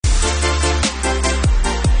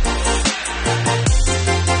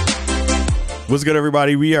What's good,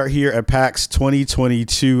 everybody? We are here at PAX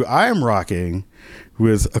 2022. I am rocking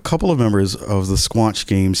with a couple of members of the Squanch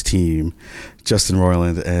Games team, Justin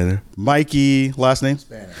Roiland and Mikey, last name?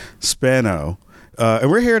 Spano. And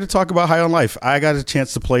we're here to talk about High on Life. I got a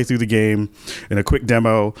chance to play through the game in a quick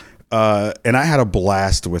demo, and I had a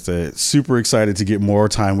blast with it. Super excited to get more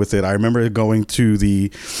time with it. I remember going to the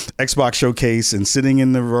Xbox showcase and sitting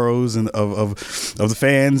in the rows and of the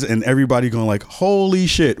fans and everybody going like, holy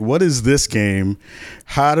shit, what is this game?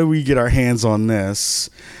 How do we get our hands on this?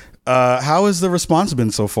 How has the response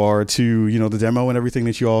been so far to, the demo and everything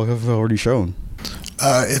that you all have already shown?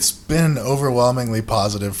 It's been overwhelmingly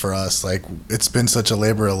positive for us. Like, it's been such a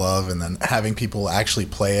labor of love, and then having people actually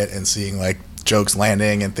play it and seeing like jokes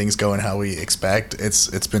landing and things going how we expect,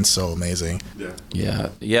 it's been so amazing.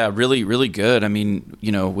 Yeah, really, really good. I mean,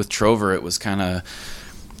 with Trover, it was kind of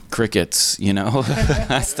crickets. I'd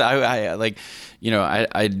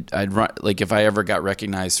run, like, if I ever got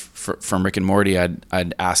recognized from Rick and Morty,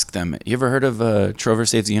 I'd ask them, "You ever heard of Trover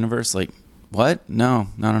Saves the Universe?" Like, what? No,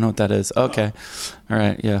 I don't know what that is. Okay, all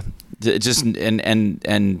right, yeah. Just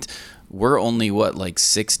and we're only like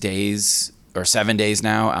 6 days or 7 days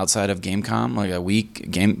now outside of Gamescom, like a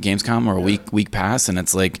week Gamescom or a week pass, and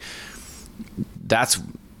it's like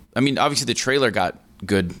I mean, obviously the trailer got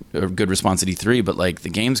good response at E3, but like the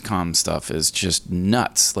Gamescom stuff is just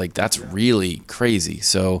nuts. Like, that's really crazy.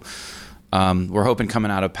 So we're hoping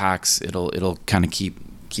coming out of PAX it'll kind of keep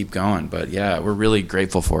going. But yeah, we're really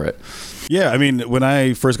grateful for it. Yeah, I mean, when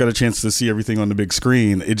I first got a chance to see everything on the big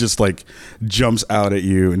screen, it just like jumps out at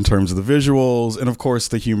you in terms of the visuals, and of course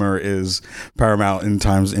the humor is paramount in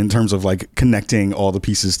terms of like connecting all the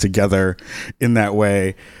pieces together in that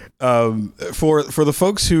way. For the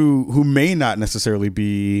folks who may not necessarily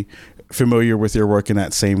be familiar with your work in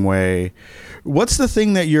that same way, what's the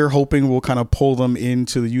thing that you're hoping will kind of pull them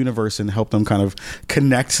into the universe and help them kind of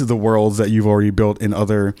connect to the worlds that you've already built in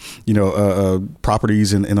other,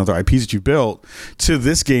 properties and other IPs that you've built to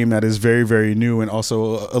this game that is very, very new and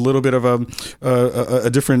also a little bit of a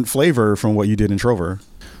different flavor from what you did in Trover?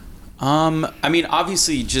 I mean,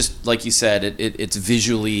 obviously, just like you said, it's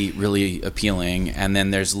visually really appealing, and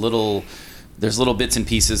then there's little bits and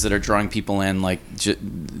pieces that are drawing people in, like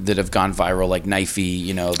that have gone viral, like Knifey,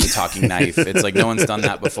 the talking knife. It's like no one's done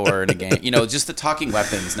that before in a game. Just the talking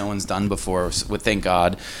weapons, no one's done before. Thank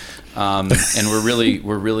God. And we're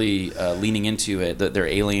really leaning into it. That they're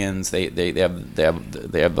aliens. They have the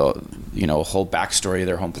whole backstory,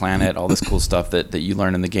 their home planet, all this cool stuff that you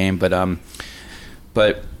learn in the game.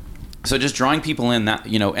 But so just drawing people in, that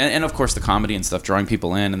and of course the comedy and stuff, drawing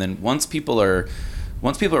people in, and then once people are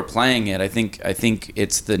playing it, I think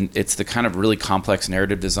it's the kind of really complex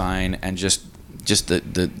narrative design and just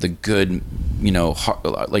the good,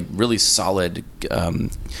 like really solid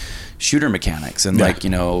shooter mechanics and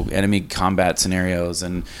enemy combat scenarios,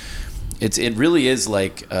 and it really is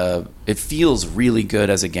like it feels really good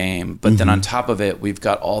as a game. But then on top of it, we've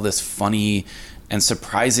got all this funny and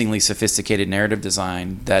surprisingly sophisticated narrative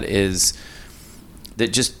design that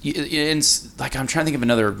just, like, I'm trying to think of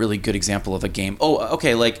another really good example of a game. Oh,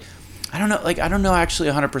 okay, I don't know actually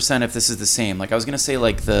 100% if this is the same. Like, I was gonna say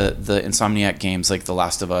like the Insomniac games, like The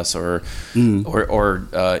Last of Us or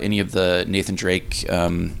any of the Nathan Drake,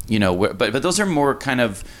 but those are more kind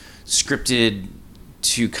of scripted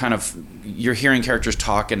to kind of, you're hearing characters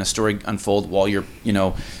talk and a story unfold while you're,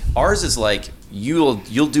 ours is like you'll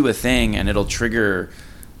do a thing and it'll trigger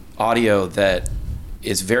audio that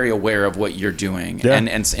is very aware of what you're doing. Yeah. And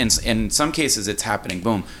in some cases it's happening,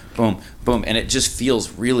 boom, boom, boom, and it just feels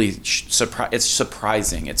really it's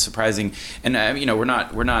surprising. And we're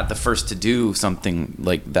not the first to do something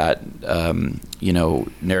like that,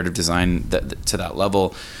 narrative design to that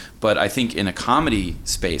level. But I think in a comedy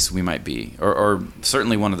space we might be, or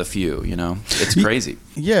certainly one of the few. It's crazy.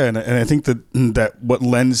 Yeah, and I think that what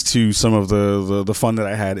lends to some of the fun that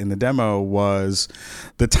I had in the demo was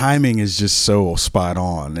the timing is just so spot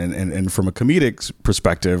on, and from a comedic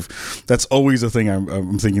perspective, that's always a thing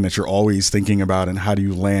I'm thinking that you're always thinking about, and how do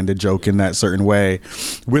you land a joke in that certain way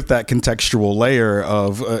with that contextual layer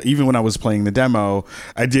of even when I was playing the demo,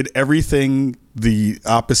 I did everything the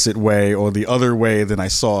opposite way or the other way than I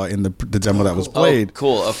saw in the demo that was played. Oh,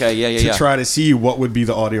 cool. Okay. Yeah. To try to see what would be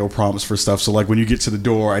the audio prompts for stuff. So like when you get to the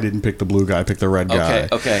door, I didn't pick the blue guy, I picked the red guy.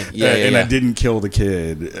 Okay. And I didn't kill the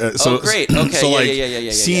kid. Great. Okay.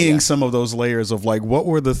 So seeing some of those layers of like, what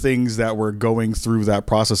were the things that were going through that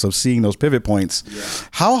process of seeing those pivot points? Yeah.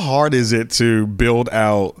 How hard is it to build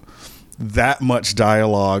out that much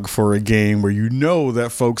dialogue for a game where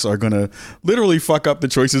that folks are going to literally fuck up the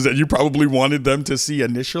choices that you probably wanted them to see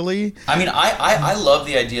initially? I mean, I love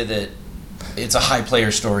the idea that it's a high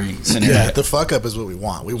player story scenario. Yeah, the fuck up is what we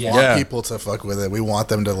want. We want people to fuck with it. We want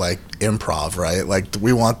them to like improv, right? Like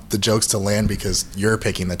we want the jokes to land because you're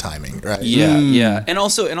picking the timing, right? Yeah. And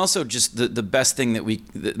also just the best thing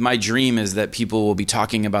my dream is that people will be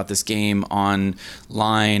talking about this game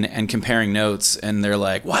online and comparing notes, and they're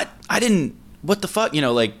like, what the fuck?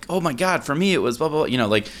 Like, oh my God, for me it was blah, blah, blah.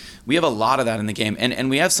 Like, we have a lot of that in the game, and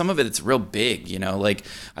we have some of it that's real big, like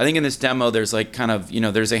I think in this demo there's like kind of,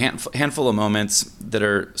 there's a handful of moments that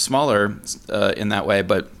are smaller in that way,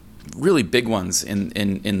 but really big ones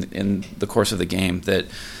in the course of the game that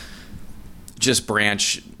just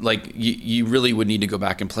branch. Like you really would need to go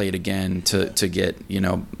back and play it again to get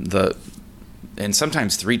and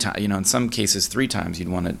sometimes 3 times, in some cases 3 times you'd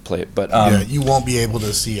want to play it. But you won't be able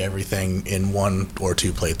to see everything in 1 or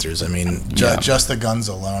 2 playthroughs. I mean, just the guns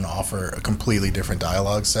alone offer a completely different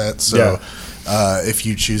dialogue set. So if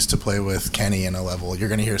you choose to play with Kenny in a level, you're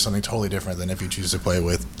going to hear something totally different than if you choose to play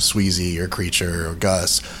with Sweezy or Creature or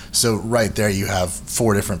Gus. So right there you have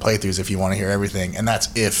 4 different playthroughs if you want to hear everything, and that's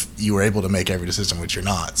if you were able to make every decision, which you're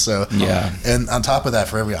not. So and on top of that,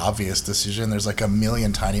 for every obvious decision, there's like a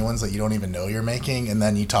million tiny ones that you don't even know you're making, and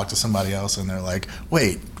then you talk to somebody else and they're like,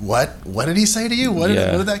 wait, what did he say to you? What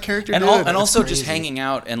did that character do? And also just hanging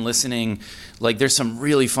out and listening. Like, there's some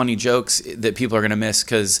really funny jokes that people are going to miss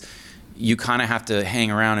because you kind of have to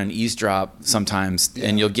hang around and eavesdrop sometimes,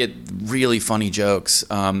 and you'll get really funny jokes.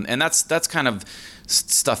 And that's kind of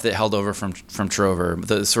stuff that held over from Trover,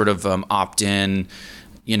 the sort of opt-in,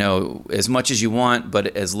 as much as you want,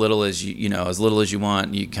 but as little as you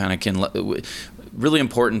want. You kind of can. Really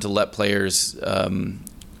important to let players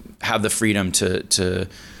have the freedom to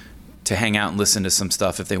hang out and listen to some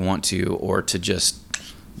stuff if they want to, or to just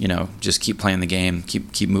keep playing the game,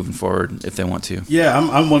 keep moving forward if they want to. Yeah,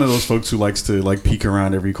 I'm one of those folks who likes to like peek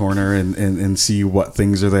around every corner and see what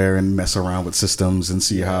things are there and mess around with systems and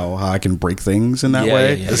see how I can break things in that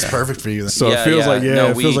way. It's perfect for you. So it feels like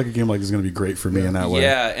feels like a game like is going to be great for me in that way.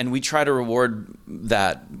 Yeah, and we try to reward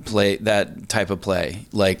that type of play.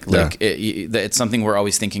 It's something we're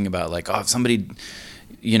always thinking about. Like,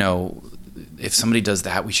 if somebody does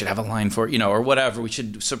that, we should have a line for it, or whatever. We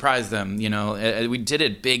should surprise them, We did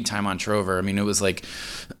it big time on Trover. I mean, it was like,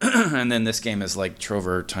 and then this game is like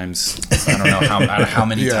Trover times, I don't know how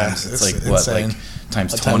many times. It's like, insane. What, like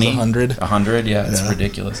times 20? 100? 100, it's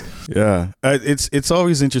ridiculous. Yeah. It's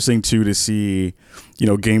always interesting, too, to see,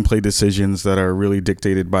 gameplay decisions that are really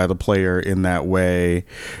dictated by the player in that way.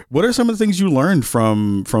 What are some of the things you learned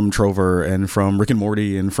from Trover and from Rick and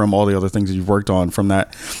Morty and from all the other things that you've worked on, from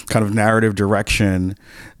that kind of narrative direction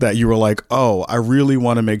that you were like, oh, I really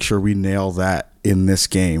want to make sure we nail that in this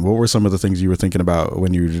game? What were some of the things you were thinking about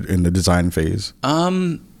when you were in the design phase?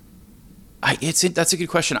 That's a good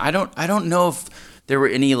question. I don't know if there were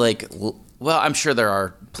any I'm sure there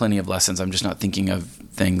are plenty of lessons. I'm just not thinking of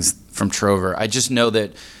things from Trover. I just know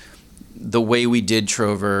that the way we did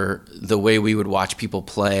Trover, the way we would watch people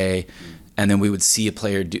play, and then we would see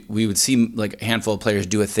like a handful of players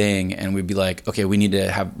do a thing, and we'd be like, okay, we need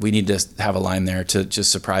to have a line there to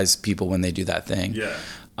just surprise people when they do that thing. Yeah.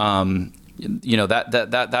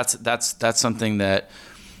 That's something that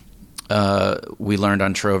we learned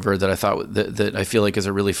on Trover that I thought that I feel like is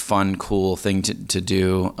a really fun, cool thing to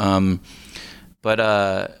do.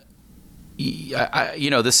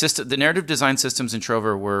 The narrative design systems in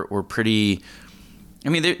Trover were pretty. I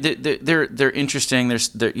mean, they're interesting. They're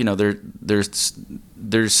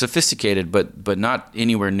sophisticated, but not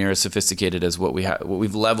anywhere near as sophisticated as what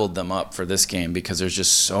we've leveled them up for this game, because there's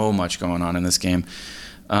just so much going on in this game.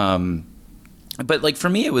 But like for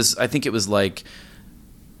me, I think it was like.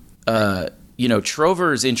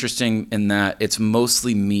 Trover is interesting in that it's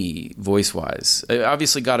mostly me voice-wise. I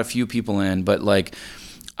obviously got a few people in, but like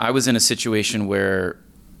I was in a situation where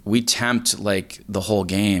we temped like the whole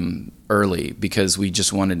game early because we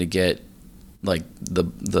just wanted to get like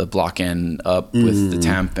the block in up with the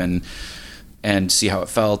temp and see how it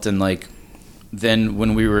felt. And like then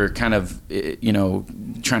when we were kind of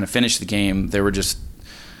trying to finish the game,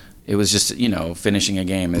 it was just, finishing a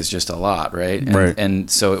game is just a lot, right? And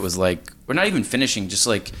so it was like, we're not even finishing, just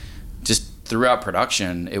throughout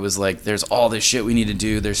production, it was like, there's all this shit we need to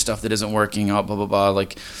do. There's stuff that isn't working, blah, blah, blah.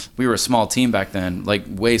 Like, we were a small team back then, like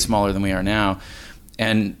way smaller than we are now.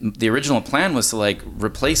 And the original plan was to like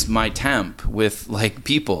replace my temp with like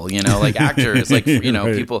people, like actors, like,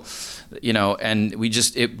 right. People, and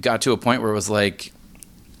it got to a point where it was like,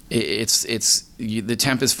 the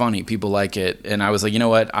temp is funny. People like it. And I was like, you know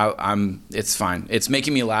what? It's fine. It's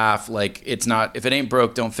making me laugh. Like, it's not, if it ain't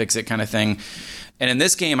broke, don't fix it kind of thing. And in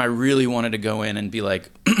this game, I really wanted to go in and be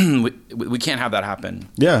like, we can't have that happen.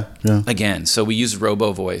 Yeah. Again, so we used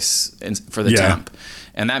Robo Voice for the temp,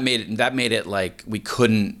 and that made it like we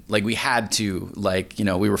couldn't, like we had to, like, you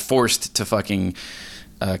know, we were forced to fucking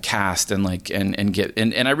cast and like and get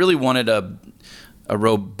and I really wanted a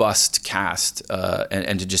robust cast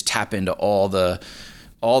and to just tap into all the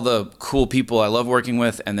cool people I love working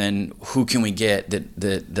with, and then who can we get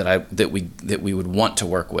that we would want to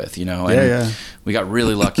work with, you know? And we got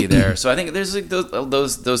really lucky there. So I think there's like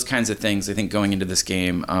those kinds of things, I think, going into this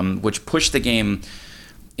game, which pushed the game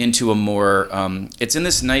into a more it's in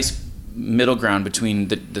this nice middle ground between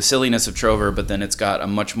the silliness of Trover, but then it's got a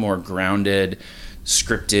much more grounded,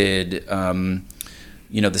 scripted,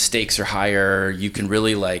 you know, the stakes are higher. You can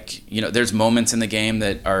really, like, you know, there's moments in the game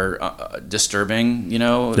that are disturbing, you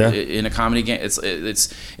know, in a comedy game.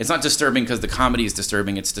 It's not disturbing because the comedy is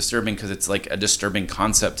disturbing. It's disturbing because it's like a disturbing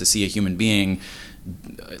concept to see a human being,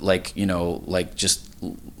 like, you know, like just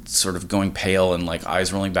sort of going pale and like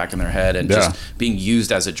eyes rolling back in their head and just being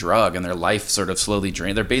used as a drug, and their life sort of slowly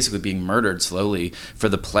drained. They're basically being murdered slowly for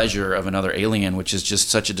the pleasure of another alien, which is just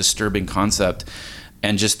such a disturbing concept.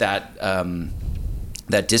 And just that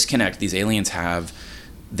that disconnect these aliens have,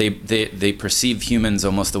 they perceive humans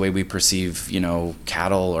almost the way we perceive, you know,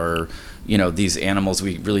 cattle or, you know, these animals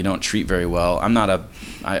we really don't treat very well.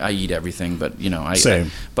 I eat everything, but, you know,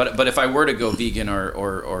 Same. But if I were to go vegan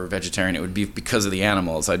or vegetarian, it would be because of the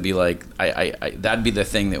animals. I'd be like, I that'd be the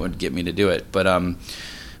thing that would get me to do it. But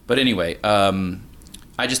anyway,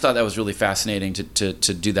 I just thought that was really fascinating to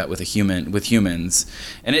do that with humans,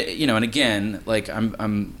 and it, you know, and again, like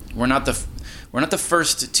we're not the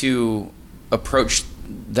first to approach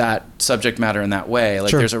that subject matter in that way.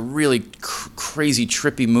 Like, there's a really crazy,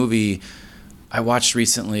 trippy movie I watched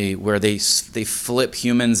recently where they flip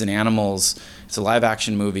humans and animals. It's a live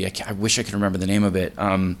action movie. I wish I could remember the name of it.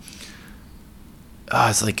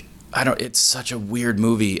 It's like, it's such a weird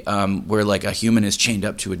movie where like a human is chained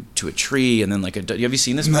up to a tree, and then like have you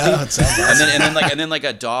seen this movie? No, it sounds awesome. and then like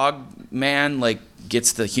a dog man like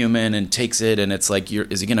gets the human and takes it, and it's like,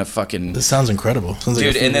 is he gonna fucking... This sounds incredible. Sounds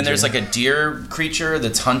dude, like and then there's like a deer creature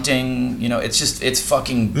that's hunting, you know, it's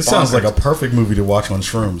fucking This bonkers. sounds like a perfect movie to watch on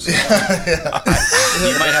shrooms. You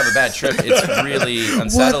might have a bad trip. It's really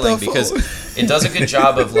unsettling because it does a good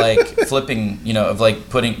job of like flipping, you know, of like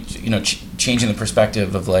putting, you know, changing the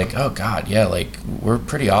perspective of like, oh God, yeah, like we're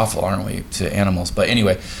pretty awful, aren't we, to animals? But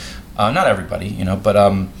anyway, not everybody, you know,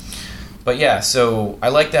 but yeah, so I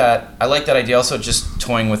like that idea. Also, just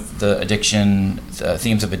toying with the addiction,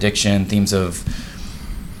 themes of addiction, themes of,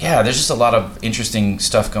 there's just a lot of interesting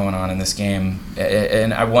stuff going on in this game,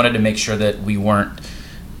 and I wanted to make sure that we weren't,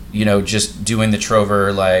 you know, just doing the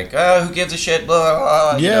Trover like, oh, who gives a shit, blah,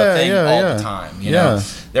 blah, you know, thing all the time. You know,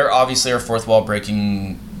 there obviously are fourth wall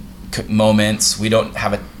breaking moments. We don't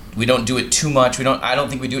do it too much. I don't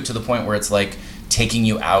think we do it to the point where it's like taking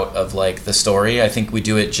you out of like the story. I think we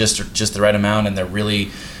do it just the right amount, and they're really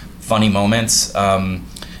funny moments, and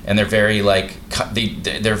they're very like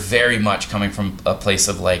they're very much coming from a place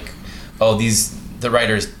of like, oh, the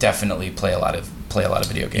writers definitely play a lot of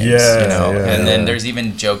video games, you know. Then there's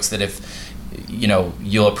even jokes that, if you know,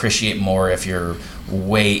 you'll appreciate more if you're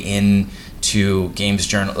way into games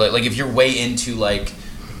journal, like if you're way into like,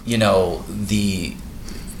 you know, the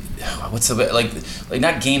what's the like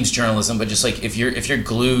not games journalism, but just like if you're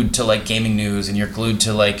glued to like gaming news and you're glued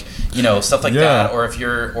to like, you know, stuff like that, or if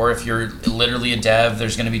you're literally a dev,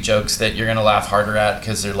 there's going to be jokes that you're going to laugh harder at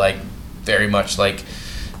because they're like very much like,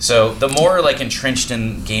 so the more like entrenched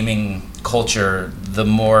in gaming culture, the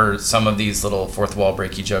more some of these little fourth wall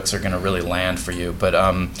breaky jokes are going to really land for you, but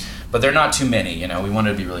they're not too many, you know. We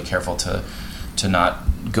wanted to be really careful to not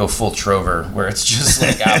go full Trover where it's just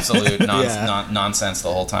like absolute nonsense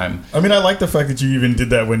the whole time. I mean, I like the fact that you even did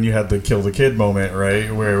that when you had the kill the kid moment,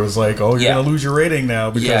 right? Where it was like, oh, you're gonna lose your rating now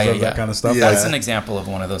because of that kind of stuff. That's an example of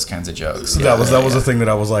one of those kinds of jokes. That was a thing that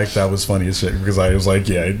I was like, that was funny as shit, because I was like,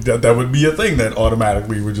 that would be a thing that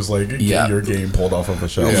automatically would just like get your game pulled off of a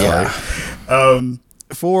shelf.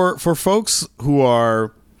 For folks who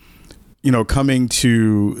are, you know, coming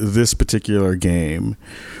to this particular game,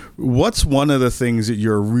 what's one of the things that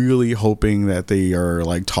you're really hoping that they are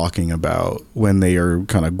like talking about when they are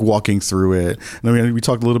kind of walking through it? I mean, we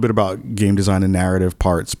talked a little bit about game design and narrative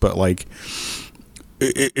parts, but like,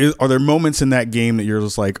 are there moments in that game that you're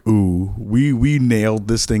just like, ooh, we nailed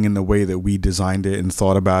this thing in the way that we designed it and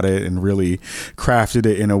thought about it and really crafted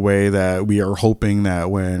it in a way that we are hoping that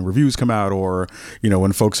when reviews come out, or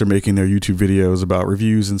when folks are making their YouTube videos about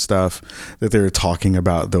reviews and stuff, that they're talking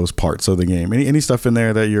about those parts of the game? Any stuff in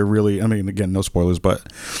there that you're really, I mean, again, no spoilers,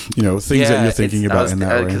 but things that you're thinking about in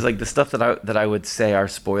that way? Because like the stuff that I would say are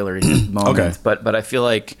spoilery moments, but I feel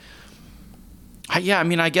like, I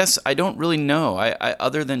mean, I guess I don't really know. I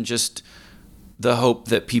other than just the hope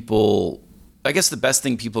that people, I guess the best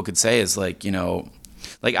thing people could say is like,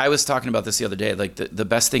 like I was talking about this the other day. Like the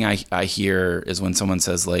best thing I hear is when someone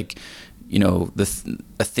says like,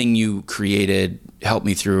 a thing you created helped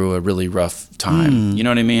me through a really rough time. You know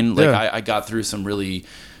what I mean? Like I got through some really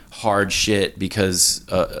hard shit because,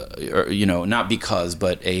 not because,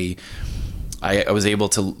 but I was able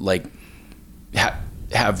to like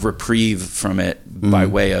have reprieve from it by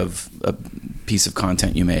way of a piece of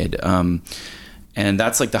content you made. And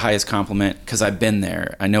that's like the highest compliment, because I've been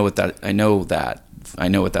there. I know what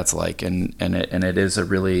that's like. And it is a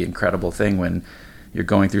really incredible thing when you're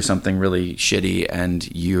going through something really shitty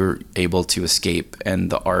and you're able to escape, and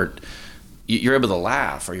the art, you're able to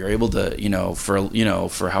laugh, or you're able to,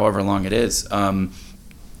 for however long it is. And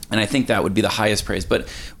I think that would be the highest praise.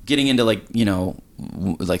 But getting into like,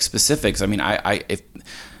 like specifics, I mean, it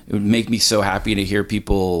would make me so happy to hear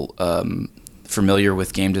people familiar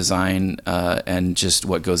with game design and just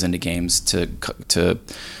what goes into games to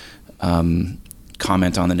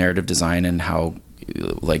comment on the narrative design and how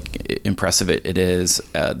like impressive it is.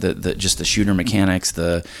 Just the shooter mechanics,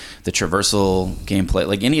 the traversal gameplay,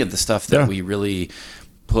 like any of the stuff that we really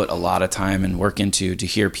put a lot of time and work into, to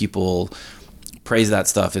hear people praise that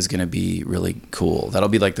stuff is going to be really cool. That'll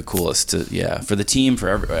be like the coolest for the team,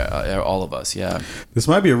 for all of us. Yeah. This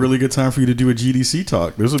might be a really good time for you to do a GDC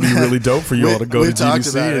talk. This would be really dope for you all to go to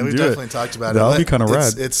GDC and do it. We definitely talked about it. That'll be kind of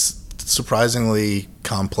rad. It's surprisingly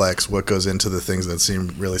complex what goes into the things that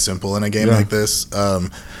seem really simple in a game like this.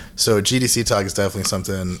 So GDC talk is definitely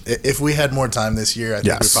something. If we had more time this year, I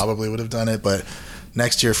think we probably would have done it, but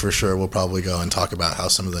next year for sure we'll probably go and talk about how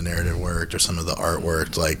some of the narrative worked or some of the art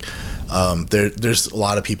worked. Like there's a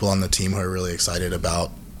lot of people on the team who are really excited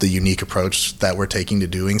about the unique approach that we're taking to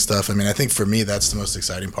doing stuff. I mean, I think for me that's the most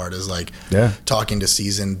exciting part, is like talking to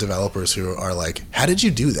seasoned developers who are like, how did you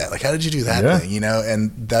do that? Like, how did you do that thing?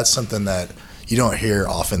 And that's something that you don't hear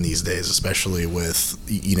often these days, especially with,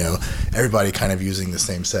 everybody kind of using the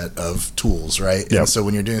same set of tools, right? Yep. And so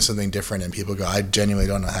when you're doing something different and people go, I genuinely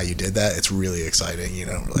don't know how you did that, it's really exciting,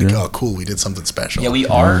 We're like, oh, cool, we did something special. Yeah, we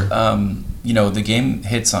are, the game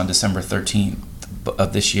hits on December 13th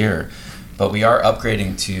of this year, but we are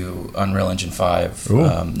upgrading to Unreal Engine 5.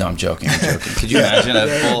 No, I'm joking. Could you imagine a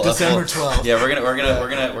full December 12th? Yeah, we're gonna.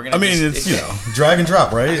 I mean, it's drag and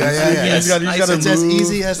drop, right? Yeah. You got to it's as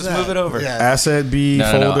easy as that. Move it over. Yeah. Asset B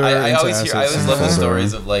folder. I always love the folder.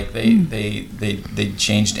 stories of like they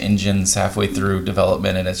changed engines halfway through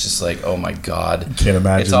development, and it's just like, oh my god, Can't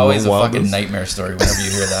imagine. It's always a fucking nightmare story whenever you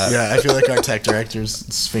hear that. Yeah, I feel like our tech director's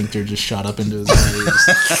sphincter just shot up into his belly.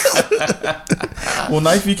 Well,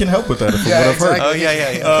 Knifey can help with that. What I've heard. Oh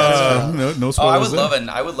yeah. No spoilers.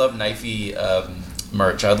 I would love Knifey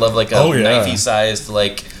merch. I'd love like a Knifey sized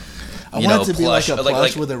like. I want it to be plush, like a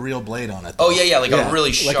plush with a real blade on it. Though. Oh yeah, like a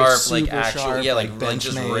really sharp, like actual, sharp, like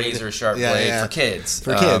just razor sharp blade for kids.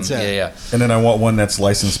 For kids, yeah. And then I want one that's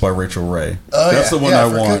licensed by Rachel Ray. Oh, that's the one I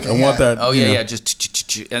want. Cooking, I want that. Oh yeah,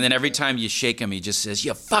 just and then every time you shake him, he just says,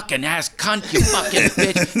 "You fucking ass cunt, you fucking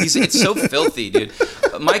bitch." It's so filthy, dude.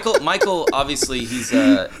 Michael, obviously he's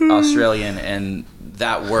Australian, and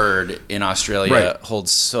that word in Australia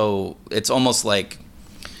holds so. It's almost like.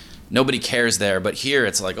 Nobody cares there, but here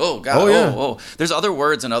it's like, oh god, oh. There's other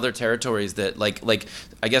words in other territories that like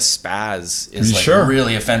I guess spaz is like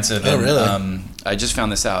really offensive. Oh, and, really? I just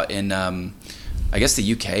found this out in I guess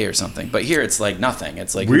the UK or something, but here it's like nothing.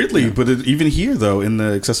 It's like weirdly, but even here though, in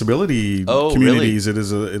the accessibility communities, really? it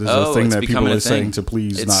is a thing that people are saying to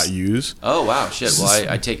please not use. Oh wow, shit.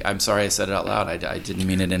 Well, I'm sorry I said it out loud. I didn't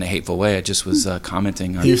mean it in a hateful way. I just was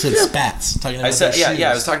commenting on. You said spats. Talking about I said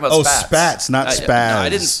I was talking about spats. Spats, not spaz. No, I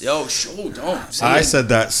didn't. Don't. I said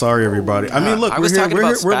that. Sorry, everybody. I mean, look, we're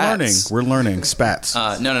learning. We're learning spats.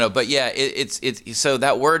 No. But yeah, it's so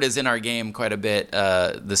that word is in our game quite a bit.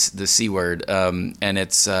 The C word. and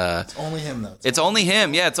it's only him though. It's only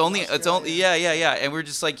him. Yeah, it's only yeah. And we're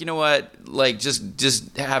just like, you know what? Like,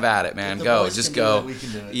 just have at it, man. Go, just go. We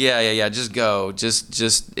can do it. Yeah. Just go. Just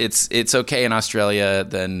it's okay in Australia.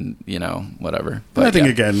 Then whatever. But I think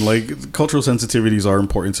again, like cultural sensitivities are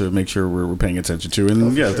important to make sure we're paying attention to,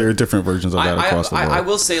 and there are different versions of that across the world. I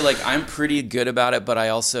will say, like, I'm pretty good about it, but I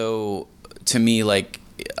also, to me, like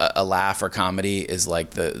a laugh or comedy is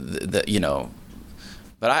like the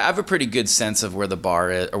But I have a pretty good sense of where the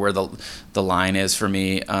bar is, or where the line is for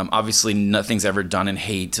me. Obviously, nothing's ever done in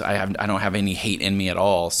hate. I don't have any hate in me at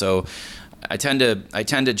all. So I tend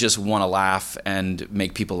to just want to laugh and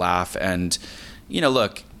make people laugh. And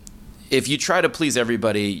look, if you try to please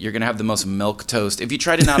everybody, you're gonna have the most milquetoast. If you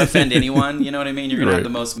try to not offend anyone, you know what I mean. You're gonna have the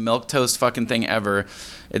most milquetoast fucking thing ever.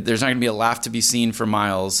 There's not gonna be a laugh to be seen for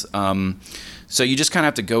miles. So you just kind of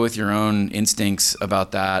have to go with your own instincts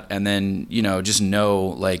about that, and then just know,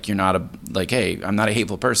 like, you're not hey, I'm not a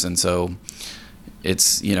hateful person, so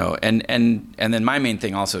it's and then my main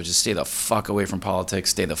thing also is just stay the fuck away from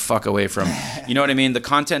politics, stay the fuck away from you know what I mean. The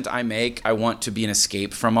content I make, I want to be an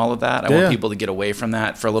escape from all of that. I want people to get away from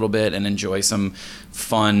that for a little bit and enjoy some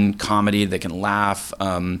fun comedy that can laugh.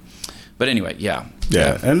 But anyway, yeah.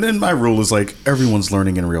 And then my rule is, like, everyone's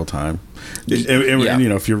learning in real time. And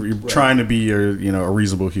if you're trying to be a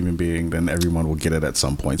reasonable human being, then everyone will get it at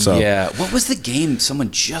some point. So what was the game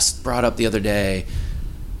someone just brought up the other day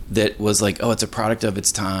that was like, oh, it's a product of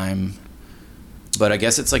its time, but I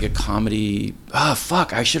guess it's like a comedy?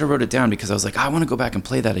 Fuck, I should have wrote it down because I was like, I want to go back and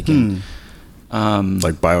play that again.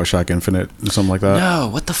 Like BioShock Infinite or something like that. No,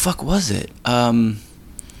 what the fuck was it?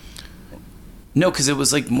 No, because it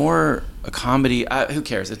was like more a comedy. Who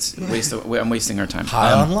cares? It's I'm wasting our time.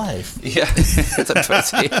 High on life. Yeah, it'll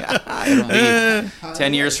be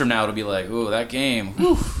 10 years from now. It'll be like, ooh, that game.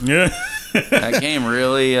 Whew. Yeah, that game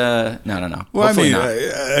really. No. Well, hopefully not.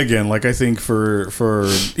 Again, like, I think for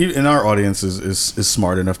in our audience is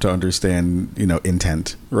smart enough to understand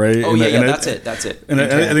intent, right? Oh, that's it. And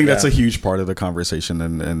I think that's a huge part of the conversation,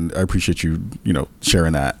 and I appreciate you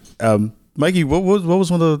sharing that. Mikey, what was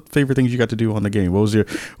one of the favorite things you got to do on the game? What was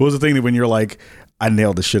the thing that when you're like, I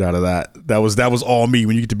nailed the shit out of that? That was all me.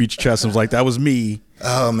 When you get to beat your chest, it was like, that was me.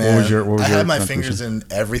 Oh man, I had my fingers in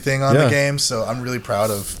everything on the game, so I'm really proud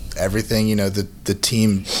of everything. The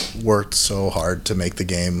team worked so hard to make the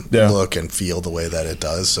game look and feel the way that it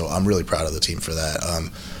does. So I'm really proud of the team for that.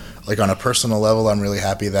 Like, on a personal level, I'm really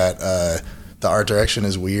happy that the art direction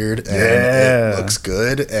is weird and it looks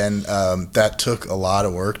good, and that took a lot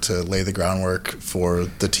of work to lay the groundwork for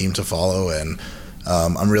the team to follow, and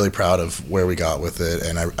I'm really proud of where we got with it.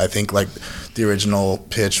 And I think, like, the original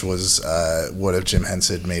pitch was what if Jim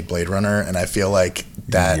Henson made Blade Runner, and I feel like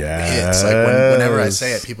that hits. Like, whenever I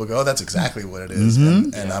say it, people go, oh, that's exactly what it is.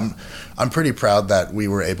 And I'm pretty proud that we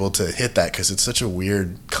were able to hit that, because it's such a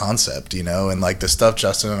weird concept, and like the stuff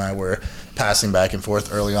Justin and I were passing back and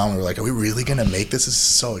forth early on, we were like, are we really gonna make this? This is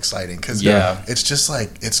so exciting, because it's just like,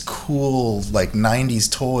 it's cool, like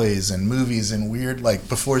 90s toys and movies and weird, like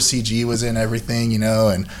before CG was in everything,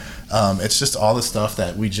 and it's just all the stuff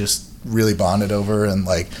that we just really bonded over. And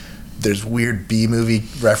like, there's weird B-movie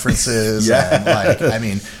references. And like, I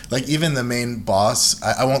mean, like, even the main boss,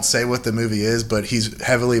 I won't say what the movie is, but he's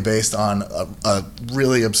heavily based on a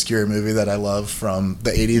really obscure movie that I love from the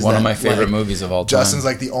 80s. One of my favorite movies of all time. Justin's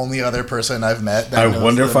like the only other person I've met that I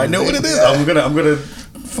wonder if I know what it is. I'm gonna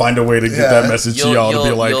find a way to get that message to y'all to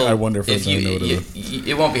be like, I wonder if I know what it is.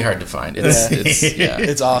 It won't be hard to find.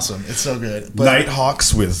 It's awesome. It's so good. But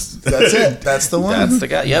Nighthawks with... That's it. That's the one. That's the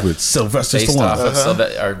guy. Yep. With Sylvester Based Stallone. Off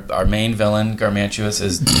of our main villain, Garmantuous,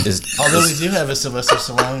 is although we do have a Sylvester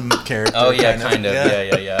Stallone character. Oh yeah, kind of.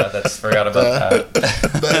 Yeah. That's forgot about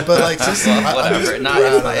that. But like, just whatever.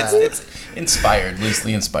 It's inspired,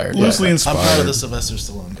 loosely inspired. Loosely inspired. I'm proud of the Sylvester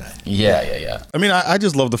Stallone guy. Yeah. I mean, I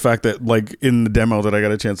just love the fact that, like, in the demo that I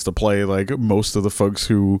got a chance to play, like, most of the folks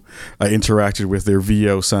who I interacted with, their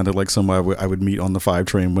VO sounded like somebody I would meet on the 5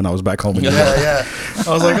 train when I was back home in New York. I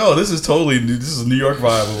was like, oh, this is a New York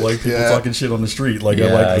vibe of, like, people talking shit on the street. Like,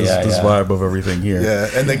 I like this vibe of everything here. Yeah,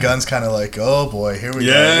 and the gun's kind of like, oh boy, here we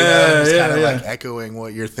go. It's kind of like echoing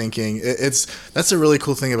what you're thinking. That's a really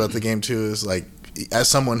cool thing about the game too. Is like, as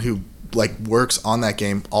someone who like works on that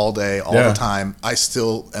game all day, all the time, I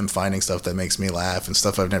still am finding stuff that makes me laugh and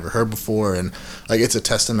stuff I've never heard before. And like, it's a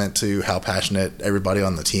testament to how passionate everybody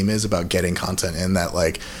on the team is about getting content in that,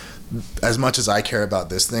 like, as much as I care about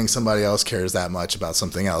this thing, somebody else cares that much about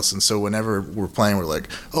something else. And so whenever we're playing, we're like,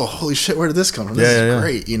 oh, holy shit, where did this come from? This is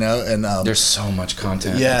great, you know? And there's so much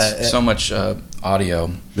content. Yeah. So much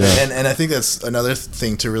audio. Yeah. And I think that's another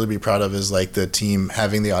thing to really be proud of is like the team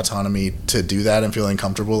having the autonomy to do that and feeling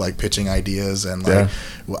comfortable, like pitching ideas. And like,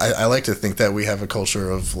 I like to think that we have a culture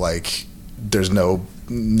of like, there's no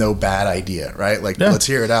bad idea, right? Like, let's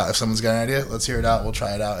hear it out. If someone's got an idea, let's hear it out. We'll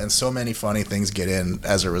try it out. And so many funny things get in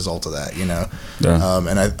as a result of that, you know? Yeah.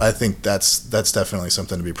 And I think that's definitely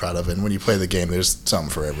something to be proud of. And when you play the game, there's something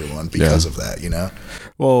for everyone because of that, you know?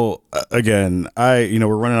 Well, again,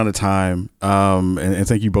 we're running out of time. And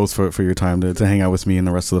thank you both for your time to hang out with me and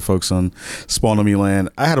the rest of the folks on Spawn on Me Land.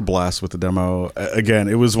 I had a blast with the demo. Again,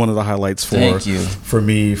 it was one of the highlights for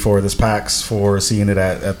me, for this PAX, for seeing it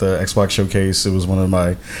at the Xbox Showcase. It was one of my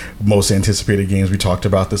most anticipated games. We talked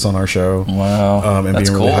about this on our show. Wow. And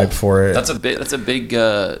being really hyped for it. That's a big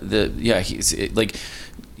like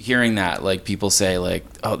hearing that, like people say like,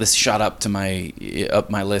 oh, this shot up my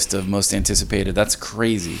list of most anticipated. That's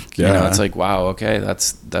crazy. You know, it's like, wow, okay,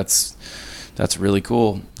 that's really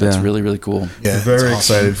cool. That's really, really cool. Yeah, very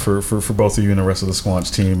excited for both of you and the rest of the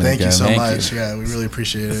Squanch team. And Thank you so again, much. Yeah, we really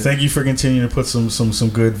appreciate it. Thank you for continuing to put some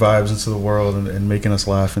good vibes into the world and making us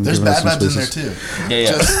laugh. And there's giving bad us some vibes spaces. in there too.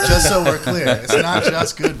 Yeah. Just so we're clear, it's not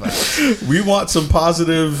just good vibes. We want some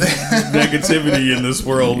positive negativity in this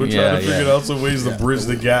world. We're trying to figure out some ways to bridge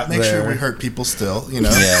the gap. Make sure we hurt people still. You know,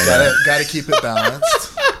 gotta keep it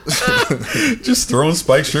balanced. Just throwing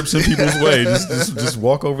spike strips in people's way. Just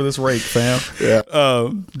walk over this rake, fam. Yeah.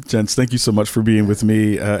 Gents, thank you so much for being with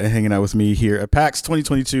me and hanging out with me here at PAX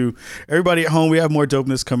 2022. Everybody at home, we have more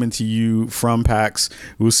dopeness coming to you from PAX.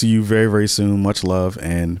 We'll see you very, very soon. Much love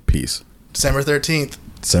and peace. December 13th.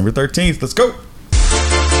 December 13th. Let's go.